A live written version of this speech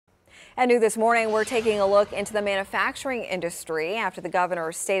And new this morning, we're taking a look into the manufacturing industry after the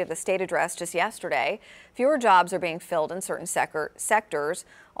governor's State of the State address just yesterday. Fewer jobs are being filled in certain sectors,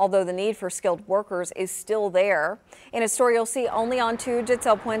 although the need for skilled workers is still there. In a story you'll see only on 2,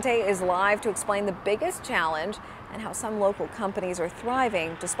 Giselle Puente is live to explain the biggest challenge and how some local companies are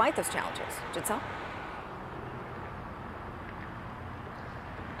thriving despite those challenges. Giselle?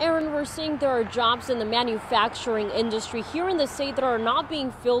 Aaron, we're seeing there are jobs in the manufacturing industry here in the state that are not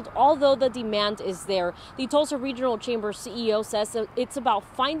being filled, although the demand is there. The Tulsa Regional Chamber CEO says that it's about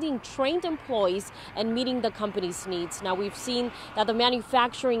finding trained employees and meeting the company's needs. Now, we've seen that the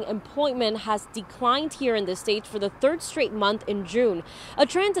manufacturing employment has declined here in the state for the 3rd straight month in June, a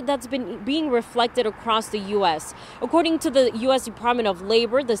trend that's been being reflected across the U.S. According to the U.S. Department of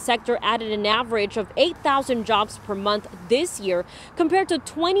Labor, the sector added an average of 8,000 jobs per month this year compared to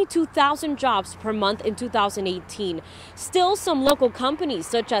 22,000 jobs per month in 2018. Still, some local companies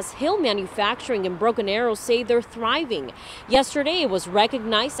such as Hill Manufacturing in Broken Arrow say they're thriving. Yesterday, it was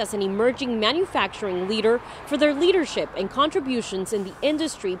recognized as an emerging manufacturing leader for their leadership and contributions in the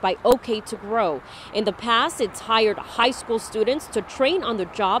industry by KJRH. In the past, it's hired high school students to train on the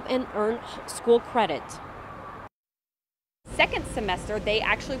job and earn school credit. Second semester, they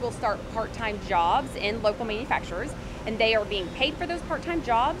actually will start part-time jobs in local manufacturers, and they are being paid for those part-time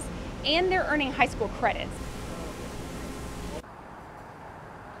jobs, and they're earning high school credits.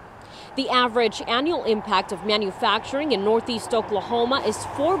 The average annual impact of manufacturing in Northeast Oklahoma is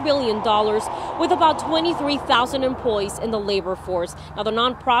 $4 billion, with about 23,000 employees in the labor force. Now, the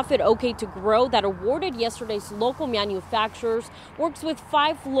nonprofit KJRH that awarded yesterday's local manufacturers works with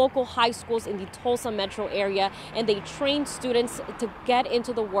 5 local high schools in the Tulsa metro area, and they train students to get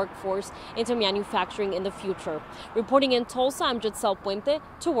into the workforce, into manufacturing in the future. Reporting in Tulsa, I'm Giselle Puente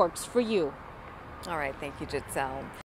to Works for You. All right, thank you, Giselle.